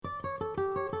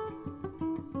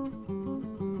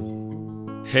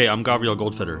Hey, I'm Gavriel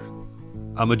Goldfeder.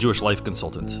 I'm a Jewish life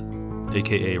consultant,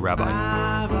 aka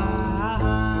Rabbi.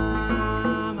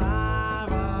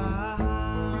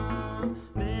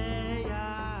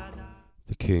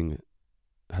 The king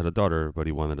had a daughter, but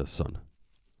he wanted a son.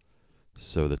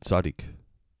 So the tzaddik,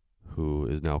 who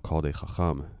is now called a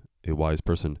chacham, a wise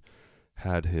person,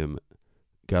 had him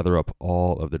gather up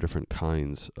all of the different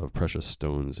kinds of precious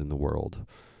stones in the world.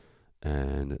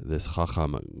 And this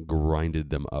chacham grinded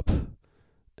them up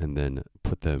and then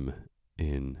put them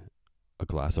in a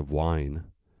glass of wine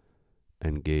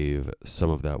and gave some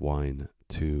of that wine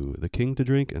to the king to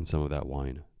drink and some of that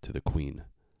wine to the queen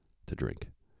to drink.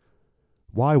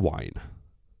 Why wine?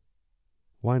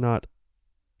 Why not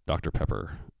Dr.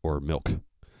 Pepper or milk?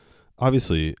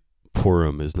 Obviously,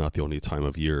 Purim is not the only time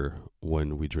of year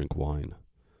when we drink wine.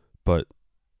 But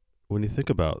when you think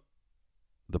about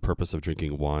the purpose of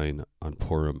drinking wine on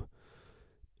Purim,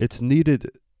 it's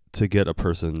needed to get a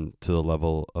person to the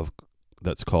level of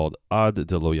that's called ad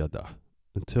de lo yada,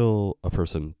 until a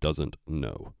person doesn't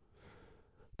know.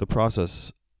 The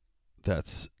process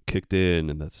that's kicked in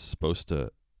and that's supposed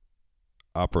to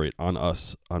operate on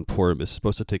us on Purim is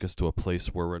supposed to take us to a place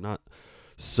where we're not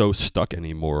so stuck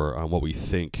anymore on what we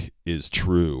think is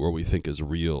true or what we think is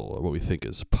real or what we think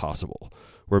is possible.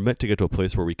 We're meant to get to a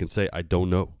place where we can say, I don't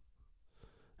know.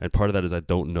 And part of that is I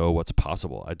don't know what's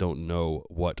possible. I don't know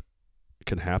what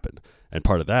can happen. And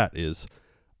part of that is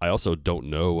I also don't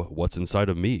know what's inside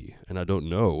of me, and I don't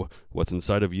know what's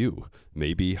inside of you.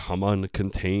 Maybe Haman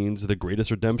contains the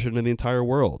greatest redemption in the entire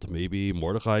world. Maybe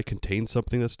Mordechai contains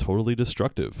something that's totally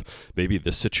destructive. Maybe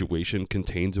this situation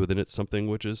contains within it something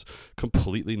which is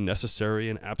completely necessary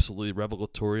and absolutely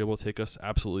revelatory and will take us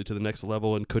absolutely to the next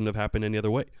level and couldn't have happened any other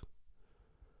way.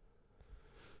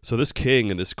 So this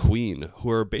king and this queen, who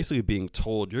are basically being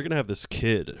told, you're going to have this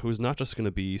kid who's not just going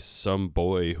to be some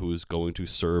boy who's going to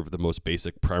serve the most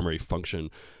basic primary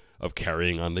function of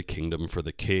carrying on the kingdom for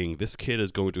the king. This kid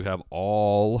is going to have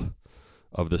all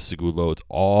of the segulot,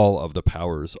 all of the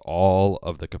powers, all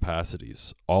of the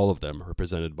capacities, all of them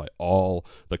represented by all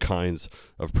the kinds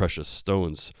of precious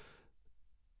stones.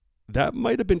 That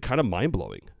might have been kind of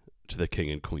mind-blowing to the king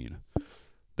and queen.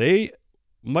 They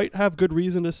might have good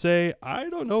reason to say, I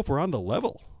don't know if we're on the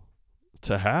level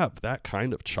to have that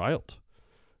kind of child,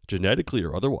 genetically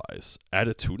or otherwise,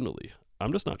 attitudinally.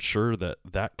 I'm just not sure that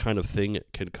that kind of thing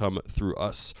can come through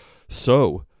us.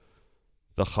 So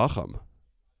the chacham,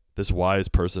 this wise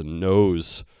person,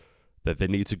 knows that they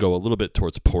need to go a little bit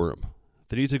towards Purim.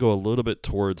 They need to go a little bit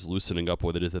towards loosening up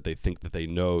what it is that they think that they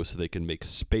know so they can make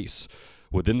space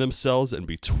within themselves and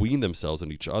between themselves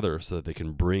and each other so that they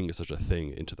can bring such a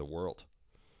thing into the world.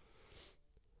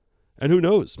 And who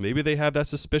knows, maybe they have that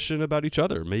suspicion about each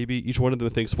other. Maybe each one of them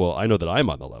thinks, well, I know that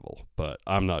I'm on the level, but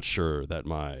I'm not sure that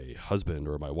my husband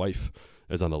or my wife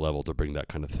is on the level to bring that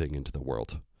kind of thing into the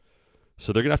world.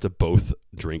 So they're going to have to both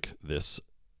drink this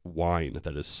wine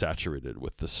that is saturated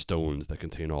with the stones that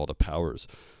contain all the powers,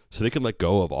 so they can let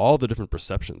go of all the different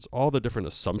perceptions, all the different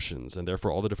assumptions, and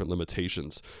therefore all the different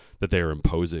limitations that they are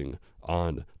imposing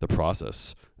on the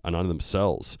process and on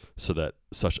themselves, so that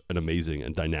such an amazing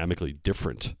and dynamically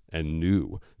different and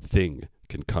new thing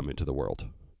can come into the world.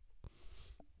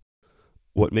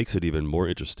 What makes it even more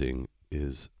interesting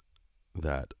is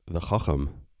that the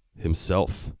Chacham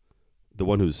himself, the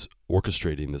one who's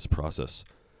orchestrating this process,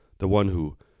 the one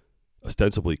who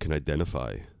ostensibly can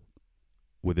identify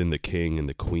within the king and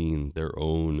the queen their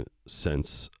own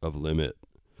sense of limit,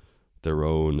 their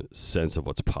own sense of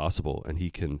what's possible, and he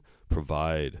can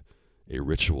provide a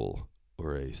ritual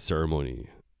or a ceremony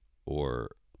or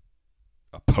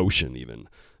a potion even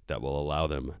that will allow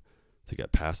them to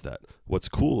get past that. What's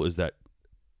cool is that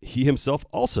he himself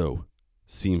also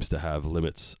seems to have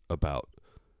limits about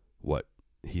what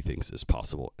he thinks is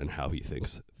possible and how he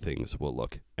thinks things will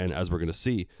look. And as we're going to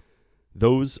see,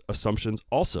 those assumptions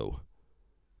also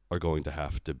are going to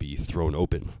have to be thrown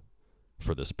open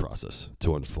for this process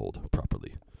to unfold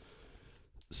properly.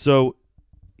 So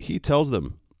he tells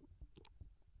them,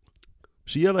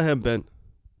 Sheyeh lahem ben,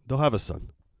 they'll have a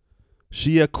son.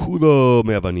 Sheyeh kulo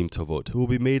me'avanim tovot, who will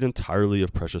be made entirely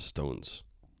of precious stones.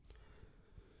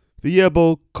 V'yeh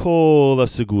bo kol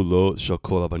hasegulot shel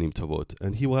kol avanim tovot,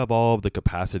 and he will have all of the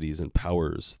capacities and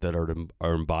powers that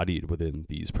are embodied within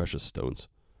these precious stones.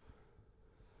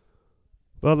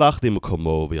 V'halach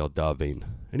li'mekomo v'yalda ben,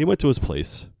 and he went to his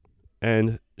place,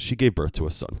 and she gave birth to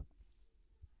a son.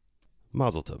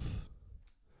 Mazel tov.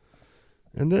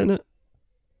 And then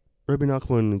Rabbi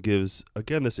Nachman gives,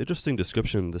 again, this interesting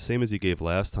description, the same as he gave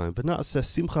last time. V'na'aseh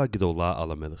simcha gedola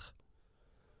ala melech.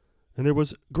 And there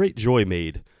was great joy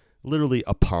made, literally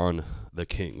upon the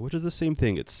king, which is the same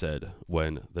thing it said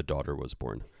when the daughter was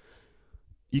born.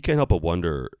 You can't help but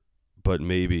wonder, but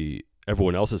maybe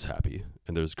everyone else is happy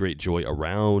and there's great joy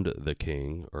around the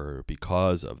king or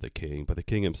because of the king, but the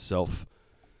king himself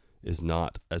is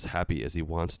not as happy as he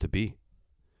wants to be.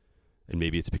 And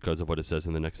maybe it's because of what it says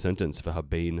in the next sentence,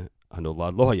 "V'habein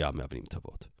hanolad lo haya me'avnim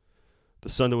tavot." The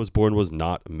son that was born was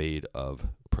not made of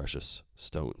precious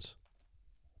stones.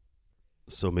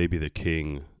 So maybe the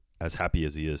king, as happy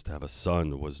as he is to have a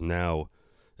son, was now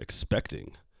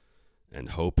expecting and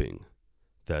hoping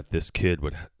that this kid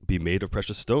would be made of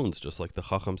precious stones, just like the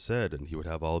Chacham said, and he would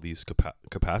have all these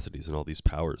capacities and all these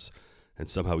powers. And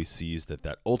somehow he sees that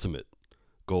that ultimate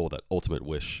goal, that ultimate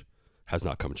wish, has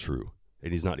not come true,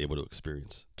 and he's not able to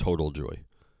experience total joy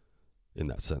in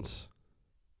that sense.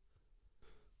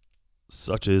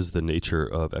 Such is the nature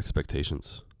of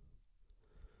expectations.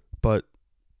 But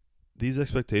these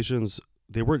expectations,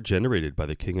 they weren't generated by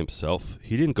the king himself.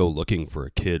 He didn't go looking for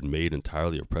a kid made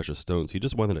entirely of precious stones. He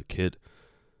just wanted a kid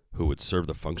who would serve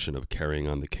the function of carrying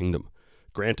on the kingdom.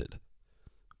 Granted,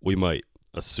 we might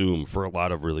assume for a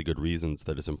lot of really good reasons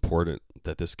that it's important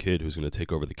that this kid who's going to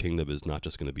take over the kingdom is not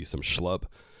just going to be some schlub,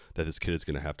 that this kid is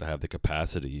going to have the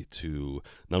capacity to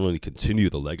not only continue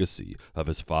the legacy of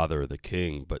his father, the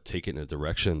king, but take it in a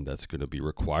direction that's going to be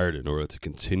required in order to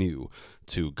continue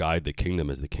to guide the kingdom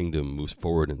as the kingdom moves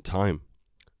forward in time.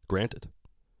 Granted.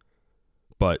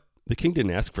 But the king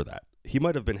didn't ask for that. He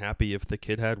might have been happy if the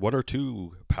kid had 1 or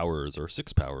 2 powers or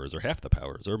 6 powers or half the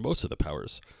powers or most of the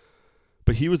powers.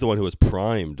 But he was the one who was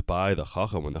primed by the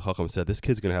Chacham when the Chacham said, this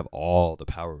kid's going to have all the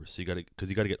powers. So you got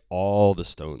to get all the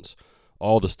stones.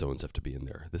 All the stones have to be in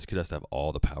there. This kid has to have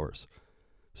all the powers.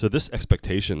 So this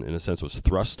expectation, in a sense, was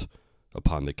thrust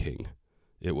upon the king.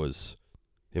 It was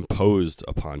imposed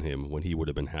upon him when he would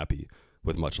have been happy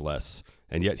with much less.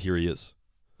 And yet here he is,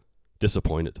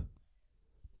 disappointed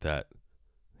that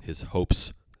his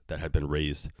hopes that had been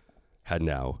raised had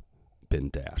now been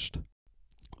dashed.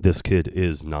 This kid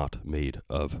is not made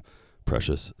of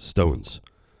precious stones.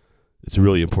 It's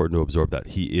really important to absorb that.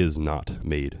 He is not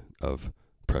made of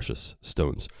precious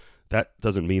stones. That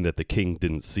doesn't mean that the king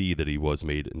didn't see that he was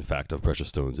made, in fact, of precious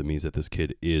stones. It means that this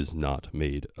kid is not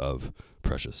made of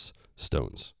precious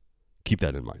stones. Keep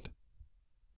that in mind.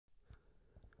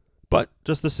 But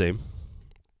just the same,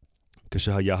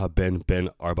 ben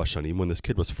arba shanim, when this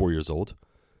kid was 4 years old,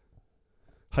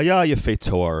 haya yefei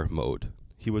toar mode.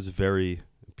 He was very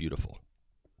beautiful.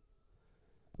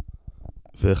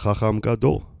 Vechacham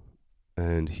gadol,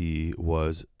 and he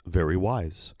was very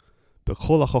wise.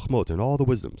 Bechol hachachmot, and all the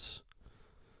wisdoms.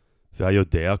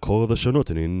 V'ayodea kol lashonot,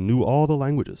 and he knew all the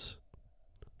languages.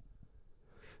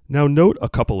 Now note a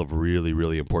couple of really,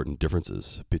 really important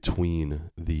differences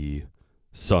between the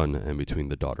son and between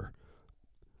the daughter.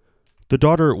 The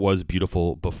daughter was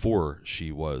beautiful before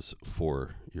she was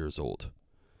 4 years old.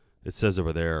 It says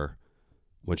over there,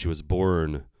 when she was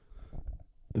born,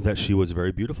 that she was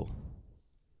very beautiful.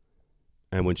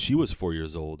 And when she was 4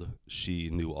 years old, she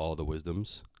knew all the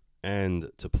wisdoms and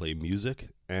to play music,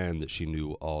 and she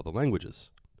knew all the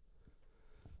languages.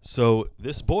 So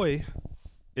this boy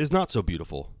is not so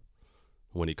beautiful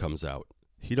when he comes out.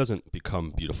 He doesn't become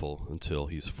beautiful until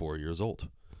he's 4 years old.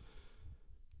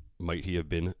 Might he have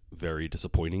been very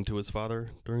disappointing to his father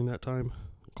during that time?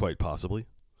 Quite possibly.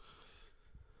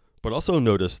 But also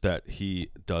notice that he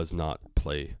does not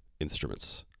play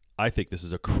instruments. I think this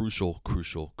is a crucial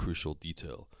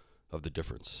detail of the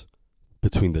difference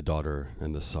between the daughter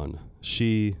and the son.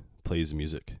 She plays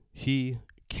music. He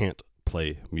can't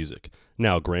play music.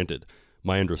 Now, granted,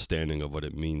 my understanding of what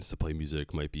it means to play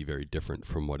music might be very different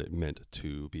from what it meant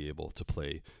to be able to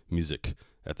play music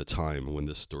at the time when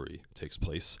this story takes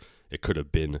place. It could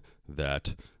have been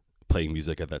that playing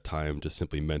music at that time just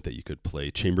simply meant that you could play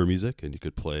chamber music, and you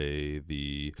could play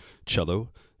the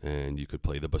cello, and you could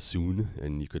play the bassoon,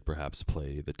 and you could perhaps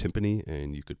play the timpani,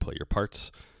 and you could play your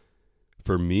parts.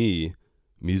 For me,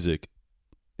 music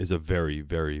is a very,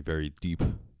 very, very deep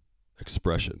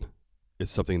expression.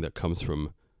 It's something that comes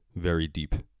from very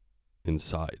deep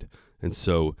inside. And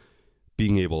so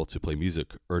being able to play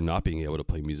music or not being able to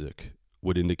play music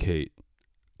would indicate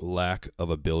lack of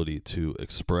ability to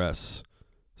express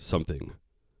something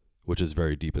which is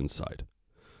very deep inside.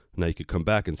 Now you could come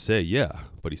back and say, yeah,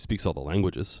 but he speaks all the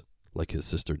languages like his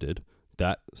sister did.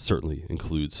 That certainly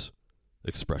includes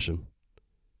expression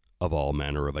of all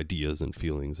manner of ideas and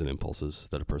feelings and impulses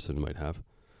that a person might have.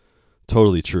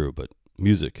 Totally true, but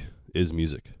music is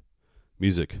music.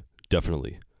 Music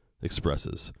definitely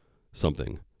expresses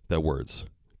something that words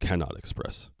cannot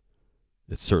express.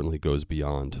 It certainly goes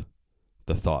beyond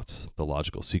the thoughts, the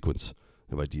logical sequence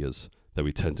of ideas that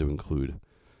we tend to include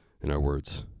in our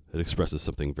words. It expresses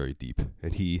something very deep,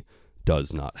 and he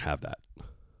does not have that.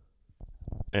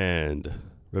 And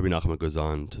Rabbi Nachman goes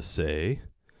on to say,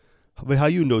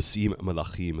 V'hayu nosim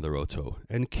malachim l'roto,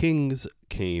 and kings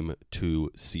came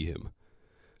to see him.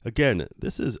 Again,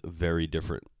 this is very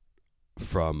different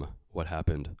from what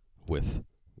happened with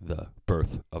the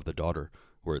birth of the daughter,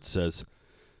 where it says,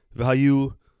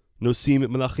 V'hayu nosim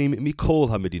malachim mikol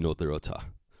hamedinot l'rota.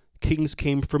 Kings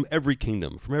came from every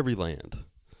kingdom, from every land,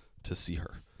 to see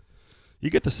her. You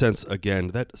get the sense, again,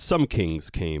 that some kings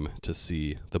came to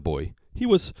see the boy. He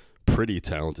was pretty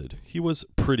talented. He was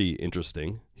pretty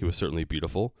interesting. He was certainly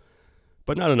beautiful,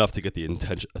 but not enough to get the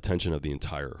attention of the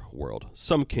entire world.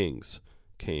 Some kings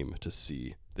came to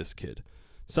see this kid.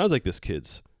 Sounds like this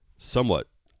kid's somewhat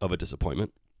of a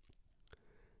disappointment,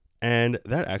 and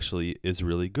that actually is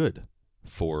really good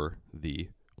for the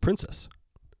princess.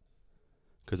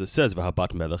 Because it says,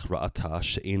 V'habat melech ra'ata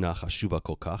she'ena chashuva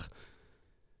kol kach.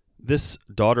 This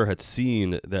daughter had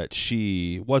seen that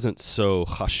she wasn't so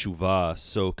chashuva,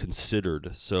 so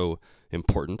considered, so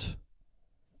important.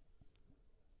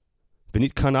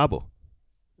 Benit kanabo.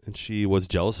 And she was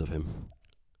jealous of him.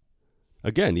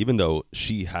 Again, even though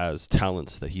she has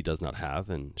talents that he does not have,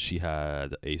 and she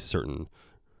had a certain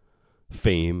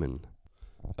fame and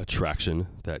attraction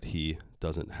that he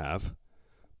doesn't have.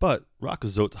 But rak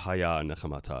zot haya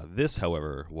nechamata. This,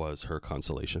 however, was her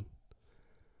consolation,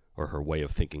 or her way of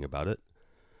thinking about it.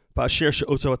 Because that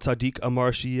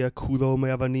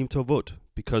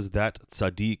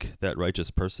tzaddik, that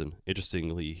righteous person,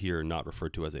 interestingly here not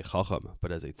referred to as a chacham,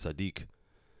 but as a tzaddik,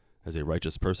 as a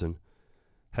righteous person,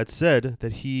 had said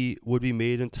that he would be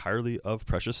made entirely of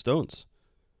precious stones.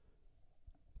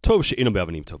 Tov she'eno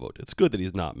me'avanim tovot. It's good that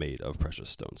he's not made of precious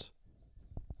stones.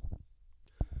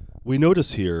 We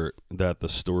notice here that the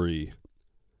story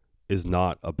is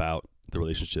not about the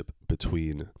relationship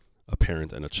between a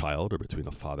parent and a child, or between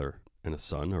a father and a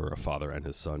son, or a father and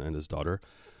his son and his daughter.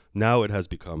 Now it has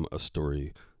become a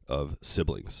story of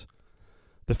siblings.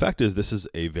 The fact is, this is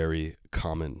a very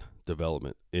common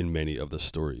development in many of the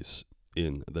stories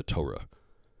in the Torah.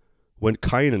 When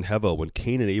Cain and Hevel, when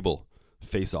Cain and Abel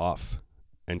face off,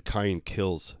 and Cain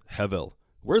kills Hevel,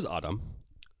 where's Adam?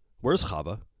 Where's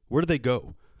Chava? Where do they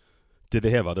go? Did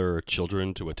they have other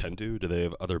children to attend to? Do they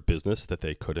have other business that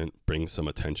they couldn't bring some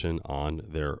attention on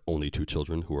their only two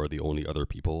children, who are the only other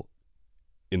people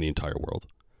in the entire world?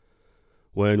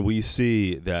 When we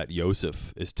see that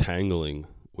Yosef is tangling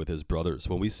with his brothers,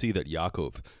 when we see that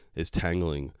Yaakov is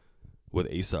tangling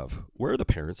with Esav, where are the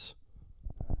parents?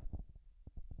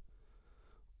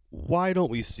 Why don't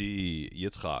we see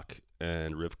Yitzchak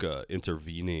and Rivka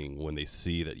intervening when they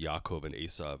see that Yaakov and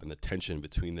Esav and the tension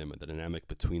between them and the dynamic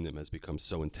between them has become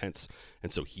so intense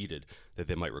and so heated that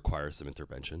they might require some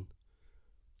intervention?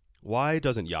 Why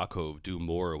doesn't Yaakov do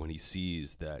more when he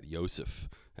sees that Yosef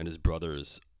and his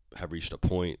brothers have reached a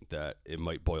point that it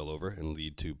might boil over and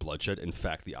lead to bloodshed? In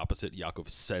fact, the opposite. Yaakov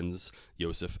sends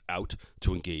Yosef out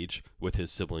to engage with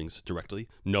his siblings directly,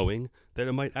 knowing that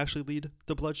it might actually lead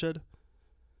to bloodshed.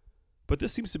 But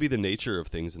this seems to be the nature of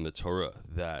things in the Torah,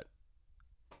 that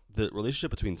the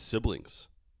relationship between siblings,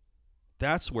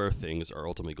 that's where things are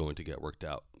ultimately going to get worked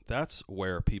out. That's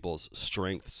where people's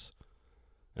strengths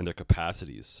and their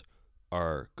capacities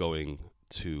are going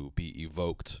to be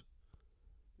evoked.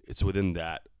 It's within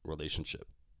that relationship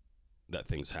that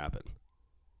things happen.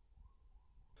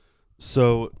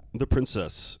 So the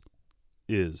princess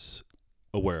is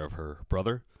aware of her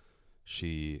brother.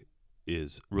 She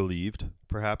is relieved,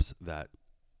 perhaps, that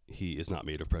he is not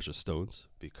made of precious stones,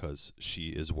 because she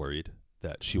is worried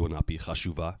that she will not be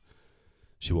chashuva.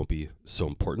 She won't be so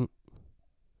important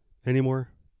anymore.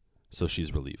 So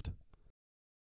she's relieved.